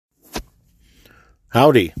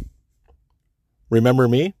Howdy. Remember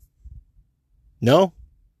me? No?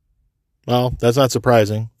 Well, that's not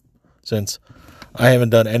surprising, since I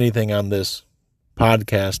haven't done anything on this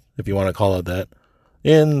podcast, if you want to call it that,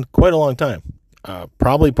 in quite a long time.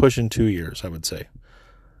 Probably pushing 2 years, I would say.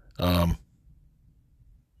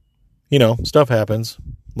 Stuff happens.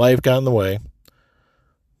 Life got in the way,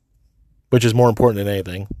 which is more important than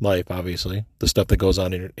anything. Life, obviously. The stuff that goes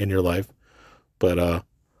on in your life. But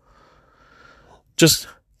just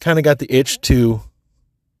kind of got the itch to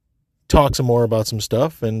talk some more about some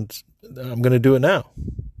stuff, and I'm going to do it now.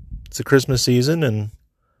 It's the Christmas season, and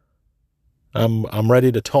I'm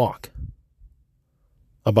ready to talk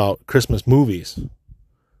about Christmas movies,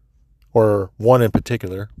 or one in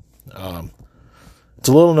particular. It's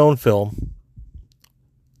a little known film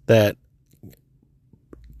that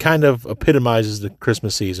kind of epitomizes the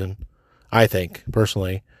Christmas season, I think,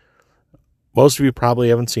 personally. Most of you probably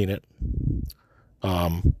haven't seen it.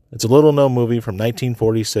 It's a little known movie from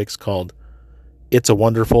 1946 called It's a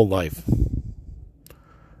Wonderful Life.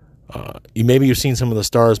 Maybe you've seen some of the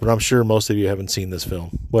stars, but I'm sure most of you haven't seen this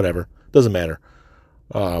film. Whatever. Doesn't matter.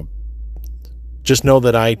 Just know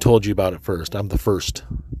that I told you about it first. I'm the first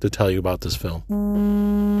to tell you about this film.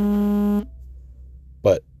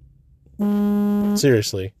 But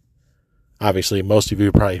seriously, obviously, most of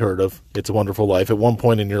you probably heard of It's a Wonderful Life at one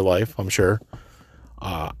point in your life, I'm sure.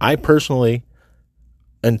 I personally,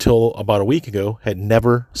 until about a week ago, had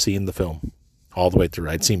never seen the film all the way through.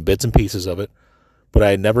 I'd seen bits and pieces of it, but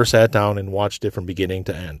I had never sat down and watched it from beginning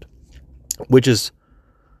to end, which is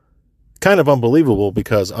kind of unbelievable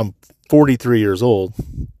because I'm 43 years old,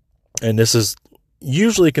 and this is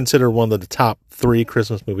usually considered one of the top 3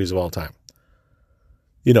 Christmas movies of all time.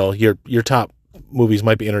 You know, your top movies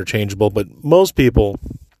might be interchangeable, but most people,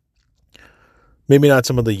 maybe not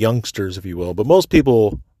some of the youngsters, if you will, but most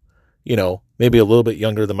people, maybe a little bit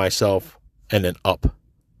younger than myself and then up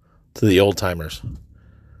to the old timers,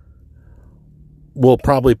 will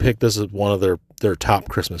probably pick this as one of their top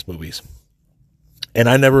Christmas movies. And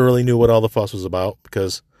I never really knew what all the fuss was about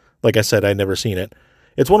because, like I said, I'd never seen it.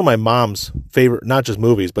 It's one of my mom's favorite, not just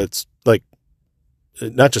movies, but it's like,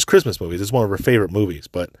 not just Christmas movies. It's one of her favorite movies.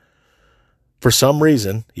 But for some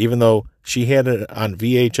reason, even though she had it on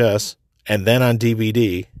VHS and then on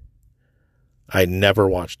DVD, I never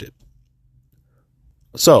watched it.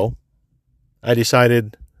 So I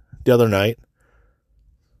decided the other night,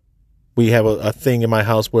 we have a thing in my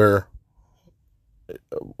house where,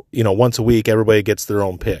 once a week, everybody gets their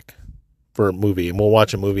own pick for a movie, and we'll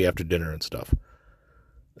watch a movie after dinner and stuff.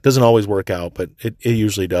 It doesn't always work out, but it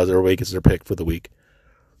usually does. Everybody gets their pick for the week.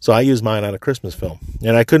 So I used mine on a Christmas film,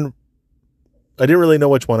 and I didn't really know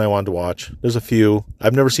which one I wanted to watch. There's a few.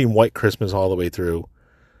 I've never seen White Christmas all the way through.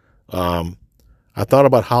 I thought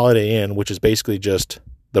about Holiday Inn, which is basically just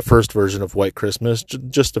the first version of White Christmas,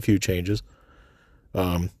 just a few changes.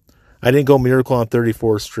 I didn't go Miracle on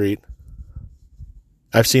 34th Street.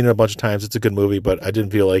 I've seen it a bunch of times. It's a good movie, but I didn't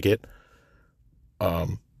feel like it.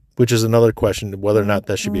 Which is another question, whether or not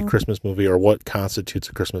that should be a Christmas movie or what constitutes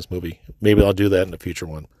a Christmas movie. Maybe I'll do that in a future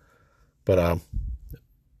one. But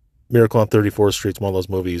Miracle on 34th Street is one of those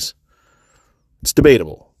movies. It's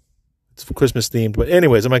debatable. It's Christmas themed. But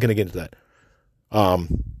anyways, I'm not going to get into that.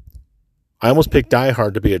 I almost picked Die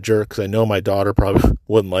Hard to be a jerk because I know my daughter probably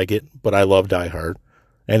wouldn't like it, but I love Die Hard.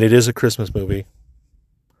 And it is a Christmas movie,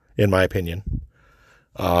 in my opinion.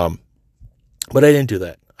 But I didn't do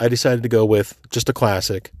that. I decided to go with just a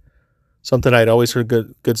classic, something I'd always heard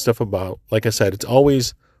good stuff about. Like I said, it's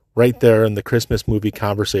always right there in the Christmas movie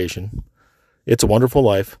conversation. It's a Wonderful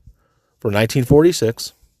Life from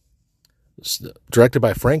 1946, directed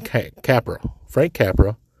by Frank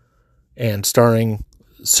Capra, and starring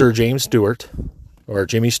Sir James Stewart, or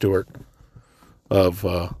Jimmy Stewart,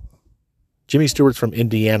 Jimmy Stewart's from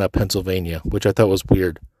Indiana, Pennsylvania, which I thought was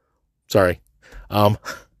weird. Sorry.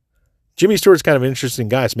 Jimmy Stewart's kind of an interesting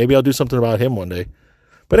guy, so maybe I'll do something about him one day.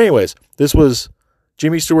 But anyways, this was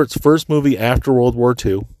Jimmy Stewart's first movie after World War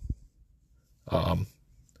II.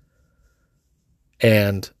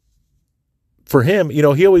 And for him,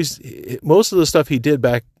 most of the stuff he did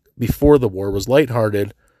back before the war was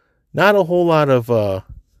lighthearted. Not a whole lot of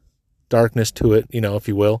darkness to it, if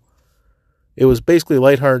you will. It was basically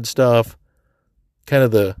lighthearted stuff. Kind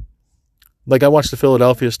of like I watched the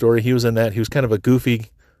Philadelphia Story. He was in that. He was kind of a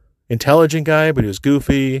goofy, intelligent guy, but he was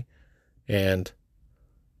goofy. And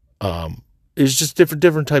it's just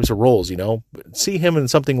different types of roles, See him in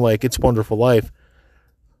something like It's a Wonderful Life.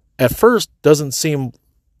 At first, doesn't seem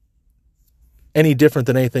any different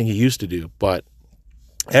than anything he used to do. But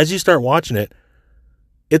as you start watching it,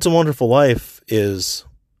 It's a Wonderful Life is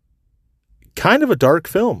kind of a dark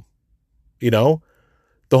film. You know,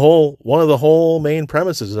 one of the whole main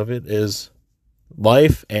premises of it is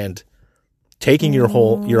life and taking your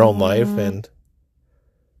own life,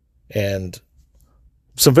 and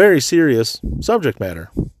some very serious subject matter.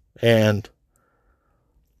 And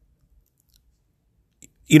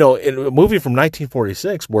you know, in a movie from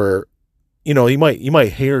 1946 where, you know, you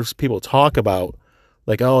might hear people talk about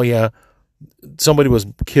like, oh yeah, somebody was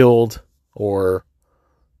killed or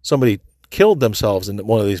somebody killed themselves in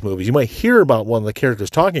one of these movies. You might hear about one of the characters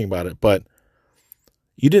talking about it, but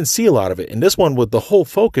you didn't see a lot of it. And this one, with the whole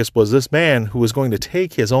focus was this man who was going to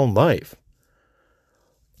take his own life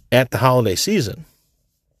at the holiday season.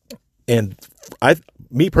 And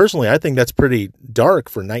me personally, I think that's pretty dark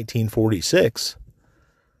for 1946.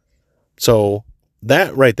 So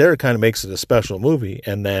that right there kind of makes it a special movie.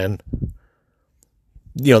 And then,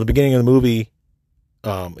 you know, the beginning of the movie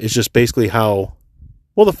is just basically how,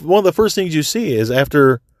 well, one of the first things you see is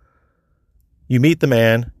after you meet the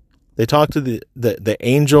man, they talk to the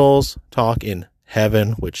angels talk in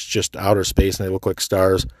heaven, which is just outer space, and they look like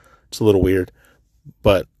stars. It's a little weird,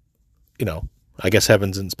 but, you know, I guess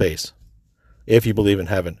heaven's in space. If you believe in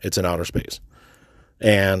heaven, it's in outer space.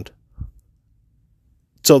 And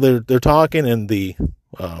so they're talking, and the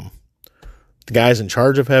guys in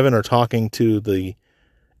charge of heaven are talking to the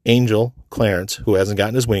angel, Clarence, who hasn't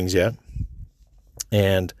gotten his wings yet.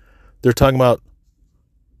 And they're talking about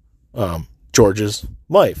George's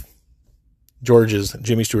life. George is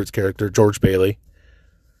Jimmy Stewart's character, George Bailey.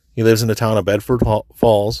 He lives in the town of Bedford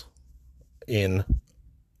Falls in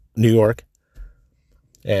New York.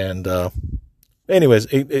 And anyways,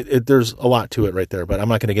 there's a lot to it right there, but I'm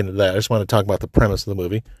not going to get into that. I just want to talk about the premise of the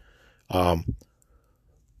movie.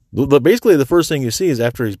 Basically, the first thing you see is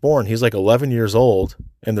after he's born, he's like 11 years old,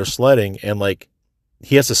 and they're sledding, and like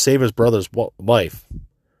he has to save his brother's life.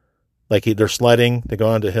 Like they're sledding, they go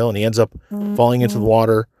onto a hill, and he ends up falling into the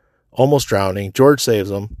water, almost drowning. George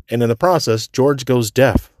saves him, and in the process, George goes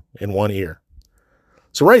deaf in one ear.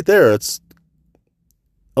 So right there, it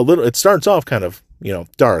starts off kind of, you know,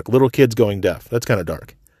 dark. Little kids going deaf. That's kind of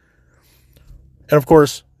dark. And of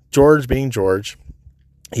course, George being George,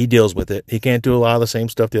 he deals with it. He can't do a lot of the same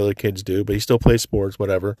stuff the other kids do, but he still plays sports,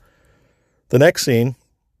 whatever. The next scene,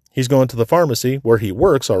 he's going to the pharmacy where he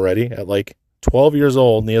works already at like 12 years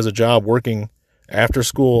old, and he has a job working after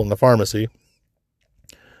school in the pharmacy.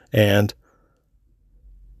 And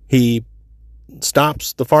he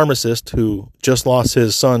stops the pharmacist who just lost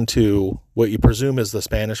his son to what you presume is the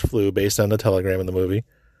Spanish flu based on the telegram in the movie.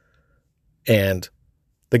 And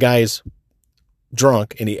the guy's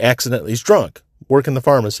drunk, and he's drunk, working the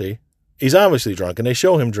pharmacy. He's obviously drunk, and they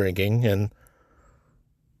show him drinking, and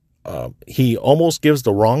he almost gives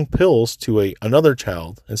the wrong pills to another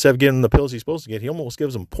child. Instead of giving him the pills he's supposed to get, he almost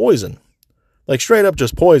gives him poison. Like straight up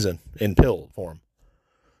just poison in pill form.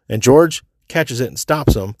 And George catches it and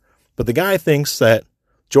stops him. But the guy thinks that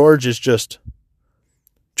George is just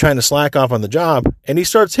trying to slack off on the job, and he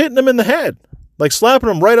starts hitting him in the head, like slapping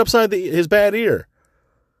him right upside his bad ear.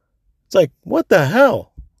 It's like, what the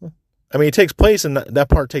hell? I mean, that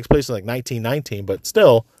part takes place in like 1919, but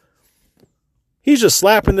still, he's just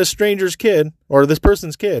slapping this stranger's kid, or this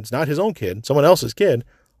person's kid, it's not his own kid, someone else's kid,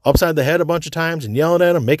 upside the head a bunch of times and yelling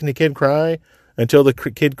at him, making the kid cry until the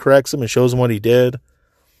kid corrects him and shows him what he did.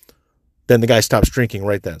 Then the guy stops drinking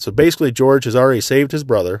right then. So basically, George has already saved his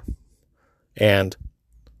brother and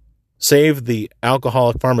saved the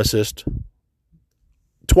alcoholic pharmacist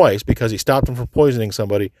twice because he stopped him from poisoning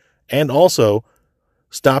somebody, and also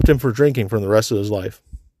stopped him from drinking for the rest of his life.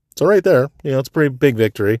 So right there, you know, it's a pretty big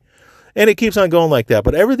victory. And it keeps on going like that.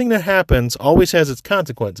 But everything that happens always has its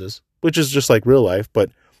consequences, which is just like real life.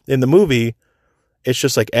 But in the movie, it's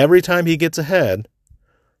just like every time he gets ahead,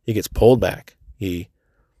 he gets pulled back.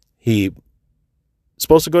 He's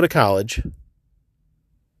supposed to go to college,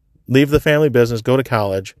 leave the family business, go to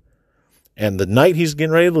college. And the night he's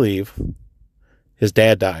getting ready to leave, his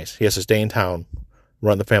dad dies. He has to stay in town,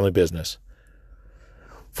 run the family business.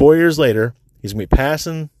 4 years later, he's going to be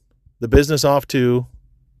passing the business off to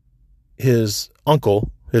his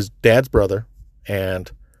uncle, his dad's brother,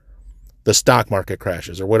 and the stock market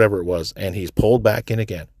crashes or whatever it was, and he's pulled back in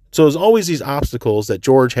again. So there's always these obstacles that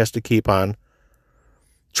George has to keep on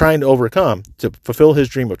trying to overcome to fulfill his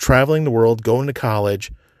dream of traveling the world, going to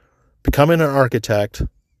college, becoming an architect.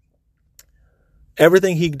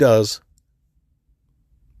 Everything he does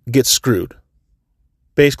gets screwed,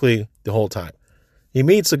 basically the whole time. He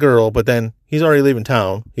meets a girl, but then he's already leaving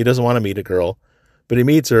town. He doesn't want to meet a girl, but he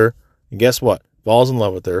meets her, and guess what? Falls in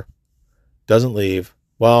love with her, doesn't leave.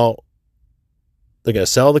 Well, They're going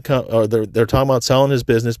to sell or they're talking about selling his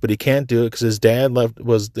business, but he can't do it because his dad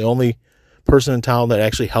was the only person in town that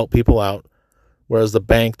actually helped people out. Whereas the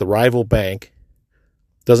rival bank,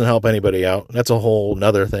 doesn't help anybody out. That's a whole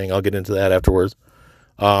nother thing. I'll get into that afterwards.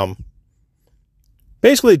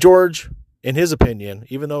 Basically, George, in his opinion,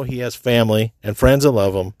 even though he has family and friends that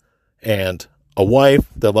love him and a wife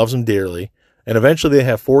that loves him dearly, and eventually they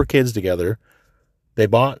have 4 kids together, they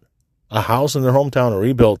bought a house in their hometown and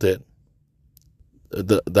rebuilt it.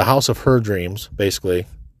 The house of her dreams, basically,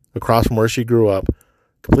 across from where she grew up,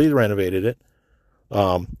 completely renovated it.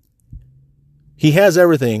 He has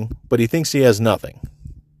everything, but he thinks he has nothing.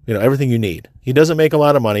 You know, everything you need. He doesn't make a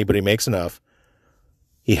lot of money, but he makes enough.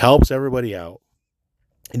 He helps everybody out.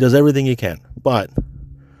 He does everything he can, but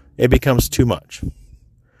it becomes too much.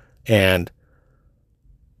 And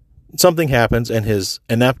something happens, and his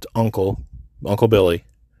inept uncle, Uncle Billy,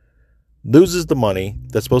 loses the money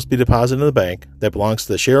that's supposed to be deposited in the bank that belongs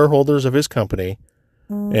to the shareholders of his company.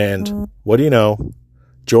 And what do you know?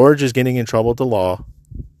 George is getting in trouble with the law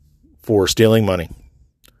for stealing money,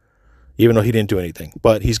 even though he didn't do anything.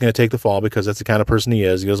 But he's going to take the fall because that's the kind of person he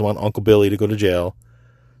is. He doesn't want Uncle Billy to go to jail.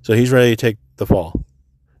 So he's ready to take the fall.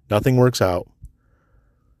 Nothing works out.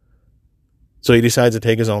 So he decides to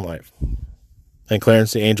take his own life. And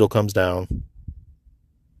Clarence the Angel comes down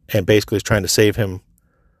and basically is trying to save him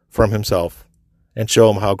from himself and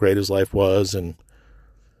show him how great his life was. And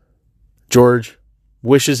George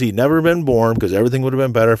wishes he'd never been born because everything would have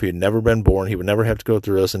been better if he'd never been born. He would never have to go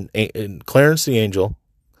through this. And Clarence the Angel,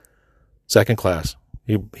 second class.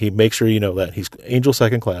 He makes sure you know that. He's Angel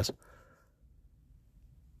second class.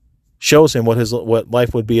 Shows him what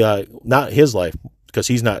life would be like. Not his life, because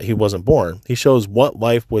he wasn't born. He shows what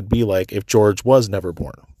life would be like if George was never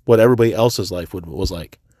born. What everybody else's life was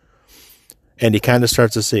like. And he kind of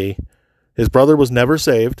starts to see his brother was never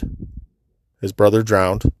saved. His brother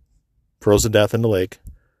drowned, froze to death in the lake.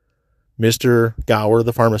 Mr. Gower,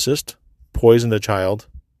 the pharmacist, poisoned a child,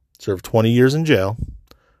 served 20 years in jail,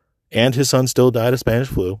 and his son still died of Spanish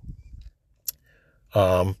flu.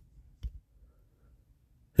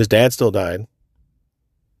 His dad still died.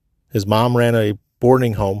 His mom ran a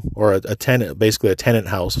boarding home, or a tenant, basically a tenant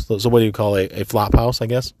house. So what do you call a flop house, I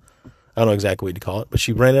guess? I don't know exactly what you call it, but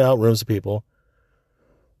she rented out rooms to people.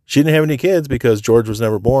 She didn't have any kids because George was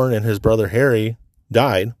never born and his brother Harry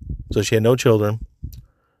died, so she had no children.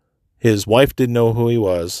 His wife didn't know who he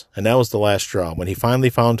was, and that was the last straw. When he finally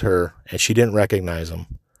found her and she didn't recognize him,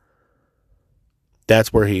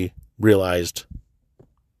 that's where he realized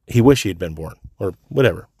he wished he'd been born, or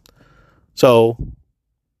whatever. So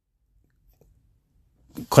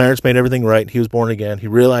Clarence made everything right. He was born again. He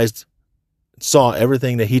saw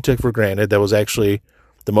everything that he took for granted that was actually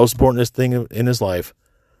the most important thing in his life.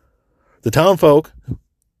 The town folk,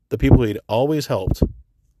 the people he'd always helped,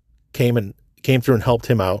 came through and helped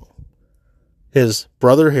him out. His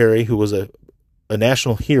brother Harry, who was a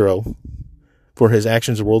national hero for his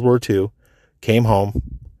actions in World War II, came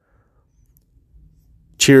home,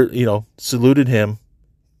 saluted him,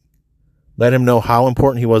 let him know how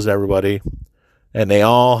important he was to everybody, and they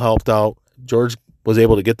all helped out. George was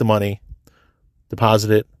able to get the money,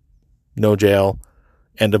 deposit it, no jail,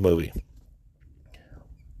 end of movie.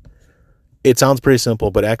 It sounds pretty simple,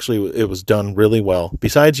 but actually it was done really well.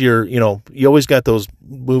 Besides you always got those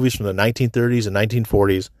movies from the 1930s and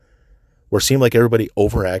 1940s where it seemed like everybody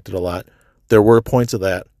overacted a lot. There were points of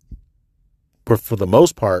that. But for the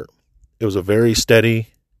most part, it was a very steady,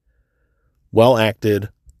 well-acted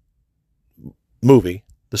movie.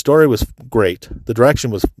 The story was great. The direction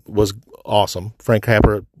was awesome. Frank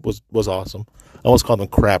Capra was awesome. I almost called him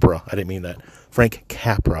Capra. I didn't mean that. Frank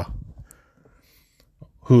Capra,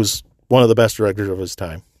 who's one of the best directors of his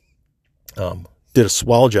time, did a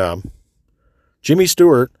swell job. Jimmy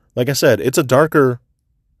Stewart, like I said, it's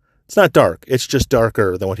not dark. It's just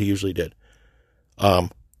darker than what he usually did.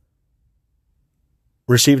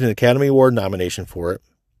 Received an Academy Award nomination for it.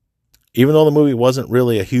 Even though the movie wasn't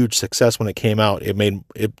really a huge success when it came out,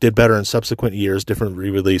 it did better in subsequent years, different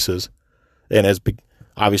re-releases, and has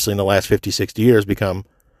obviously in the last 50, 60 years become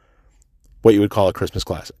what you would call a Christmas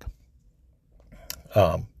classic.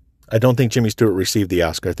 I don't think Jimmy Stewart received the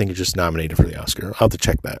Oscar. I think he just nominated for the Oscar. I'll have to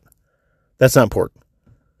check that. That's not important.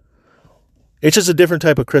 It's just a different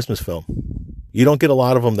type of Christmas film. You don't get a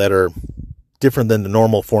lot of them that are different than the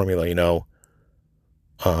normal formula,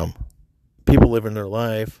 People live in their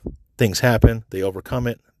life. Things happen. They overcome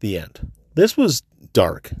it. The end. This was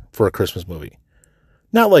dark for a Christmas movie.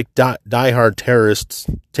 Not like die-hard terrorists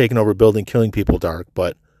taking over a building, killing people dark,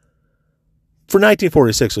 but for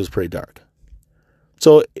 1946, it was pretty dark.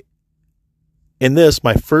 So in this,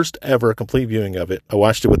 my first ever complete viewing of it, I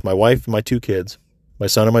watched it with my wife and my 2 kids, my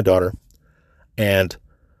son and my daughter, and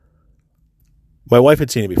my wife had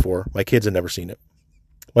seen it before. My kids had never seen it.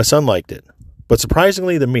 My son liked it, but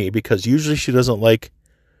surprisingly to me, because usually she doesn't like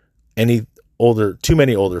too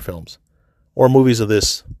many older films or movies of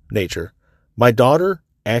this nature, my daughter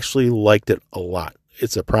actually liked it a lot. It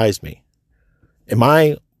surprised me. In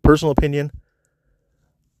my personal opinion,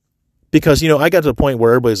 because, I got to the point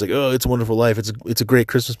where everybody's like, oh, It's a Wonderful Life. It's a great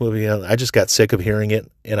Christmas movie. And I just got sick of hearing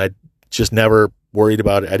it, and I just never worried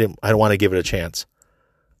about it. I don't want to give it a chance.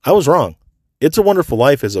 I was wrong. It's a Wonderful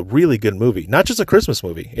Life is a really good movie. Not just a Christmas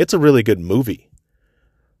movie. It's a really good movie.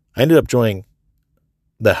 I ended up enjoying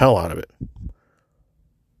the hell out of it.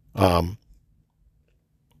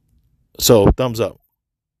 So thumbs up.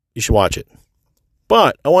 You should watch it.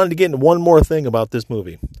 But I wanted to get into one more thing about this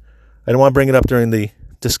movie. I don't want to bring it up during the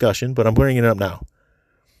discussion, but I'm bringing it up now.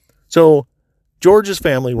 So George's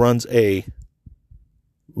family runs a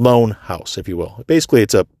loan house, if you will. Basically,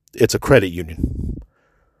 it's a credit union,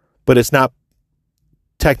 but it's not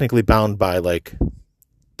technically bound by like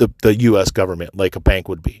the U.S. government like a bank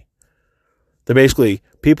would be. They're basically,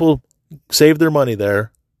 people save their money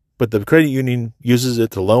there, but the credit union uses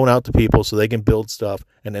it to loan out to people so they can build stuff,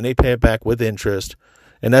 and then they pay it back with interest,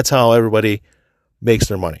 and that's how everybody makes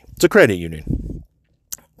their money. It's a credit union.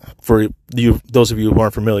 For those of you who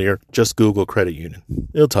aren't familiar, just Google credit union.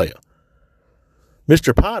 It'll tell you.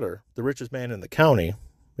 Mr. Potter, the richest man in the county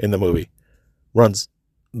in the movie, runs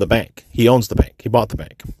the bank. He owns the bank. He bought the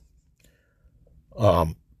bank.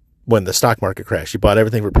 When the stock market crashed, he bought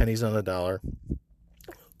everything for pennies on the dollar.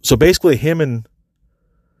 So basically him and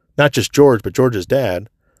not just George, but George's dad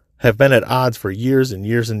have been at odds for years and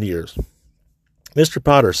years and years. Mr.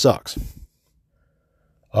 Potter sucks.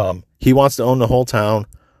 He wants to own the whole town,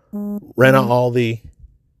 rent out all the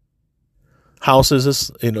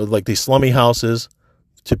houses, like these slummy houses,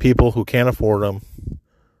 to people who can't afford them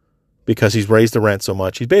because he's raised the rent so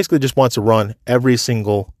much. He basically just wants to run every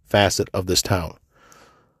single facet of this town.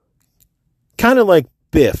 Kind of like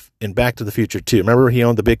Biff in Back to the Future 2. Remember, he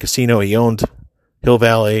owned the big casino, he owned Hill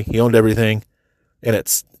Valley, he owned everything, and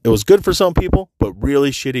it was good for some people, but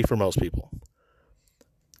really shitty for most people.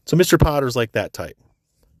 So Mr. Potter's like that type.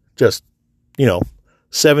 Just,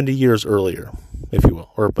 70 years earlier, if you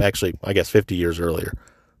will. Or actually, I guess 50 years earlier.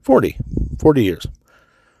 40 years.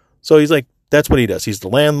 So he's like, that's what he does. He's the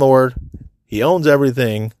landlord. He owns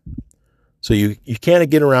everything. So you can't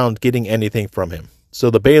get around getting anything from him. So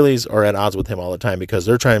the Baileys are at odds with him all the time because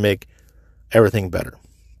they're trying to make everything better.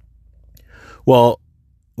 Well,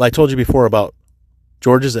 like I told you before about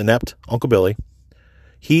George's inept Uncle Billy,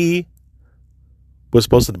 he was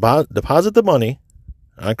supposed to deposit the money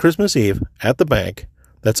on Christmas Eve at the bank.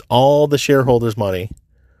 That's all the shareholders' money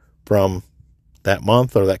from that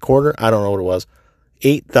month or that quarter. I don't know what it was.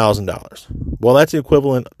 $8,000. Well, that's the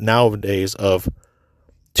equivalent nowadays of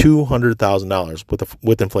 $200,000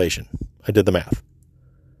 with inflation. I did the math.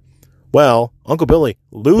 Well, Uncle Billy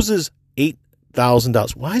loses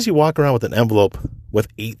 $8,000. Why is he walking around with an envelope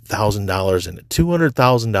with $8,000 in it?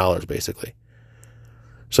 $200,000 basically.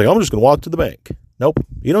 It's like, I'm just going to walk to the bank. Nope,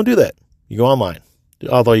 you don't do that. You go online.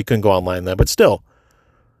 Although you couldn't go online then, but still.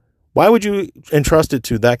 Why would you entrust it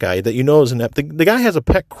to that guy that you know is inept? The guy has a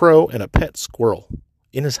pet crow and a pet squirrel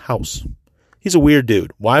in his house. He's a weird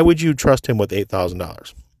dude. Why would you trust him with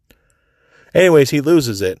 $8,000? Anyways, he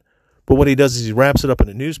loses it. But what he does is he wraps it up in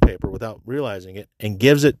a newspaper without realizing it and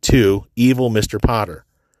gives it to evil Mr. Potter.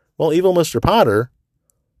 Well, evil Mr. Potter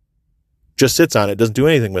just sits on it, doesn't do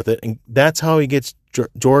anything with it. And that's how he gets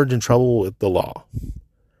George in trouble with the law.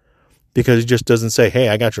 Because he just doesn't say, hey,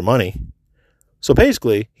 I got your money. So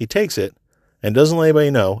basically, he takes it and doesn't let anybody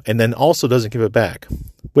know, and then also doesn't give it back,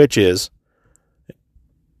 which is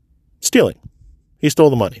stealing. He stole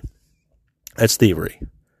the money. That's thievery.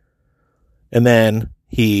 And then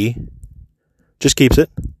he just keeps it.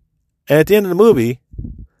 And at the end of the movie,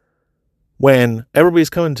 when everybody's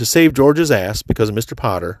coming to save George's ass because of Mr.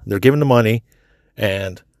 Potter, they're giving the money,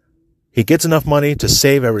 and he gets enough money to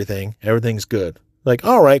save everything. Everything's good. Like,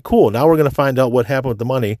 all right, cool. Now we're going to find out what happened with the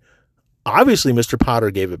money. Obviously, Mr.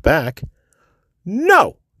 Potter gave it back.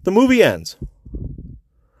 No, the movie ends.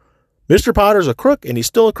 Mr. Potter's a crook, and he's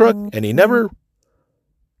still a crook, and he never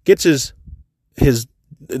gets his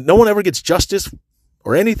no one ever gets justice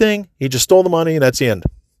or anything. He just stole the money, and that's the end.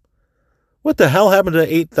 What the hell happened to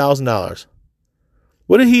 $8,000?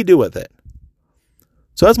 What did he do with it?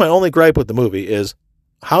 So that's my only gripe with the movie is,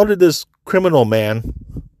 how did this criminal man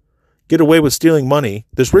get away with stealing money,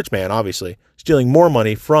 this rich man, obviously, stealing more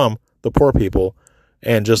money from the poor people,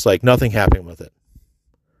 and just like nothing happened with it?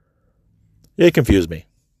 It confused me.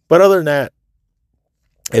 But other than that,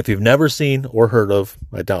 if you've never seen or heard of,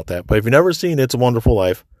 I doubt that, but if you've never seen It's a Wonderful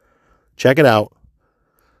Life, check it out.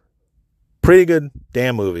 Pretty good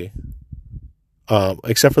damn movie.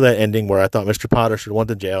 Except for that ending where I thought Mr. Potter should have went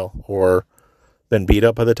to jail or been beat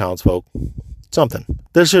up by the townsfolk. Something.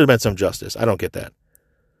 There should have been some justice. I don't get that.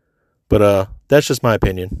 But that's just my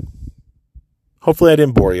opinion. Hopefully I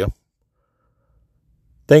didn't bore you.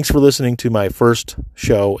 Thanks for listening to my first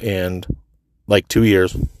show in like 2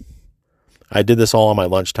 years. I did this all on my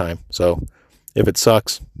lunchtime. So if it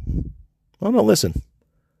sucks, well, don't listen.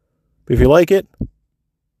 But if you like it,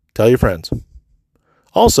 tell your friends.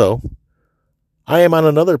 Also, I am on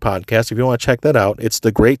another podcast. If you want to check that out, it's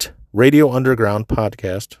the Great Radio Underground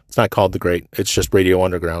podcast. It's not called The Great. It's just Radio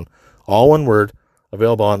Underground. All one word.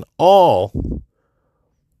 Available on all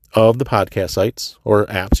of the podcast sites or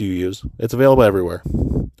apps you use. It's available everywhere.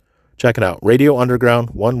 Check it out. Radio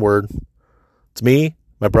Underground, one word. It's me,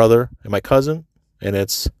 my brother, and my cousin, and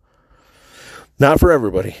it's not for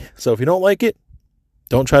everybody. So if you don't like it,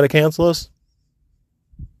 don't try to cancel us.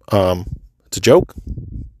 It's a joke,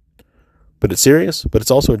 but it's serious, but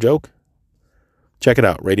it's also a joke. Check it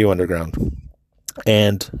out, Radio Underground.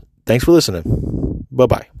 And thanks for listening.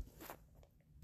 Bye-bye.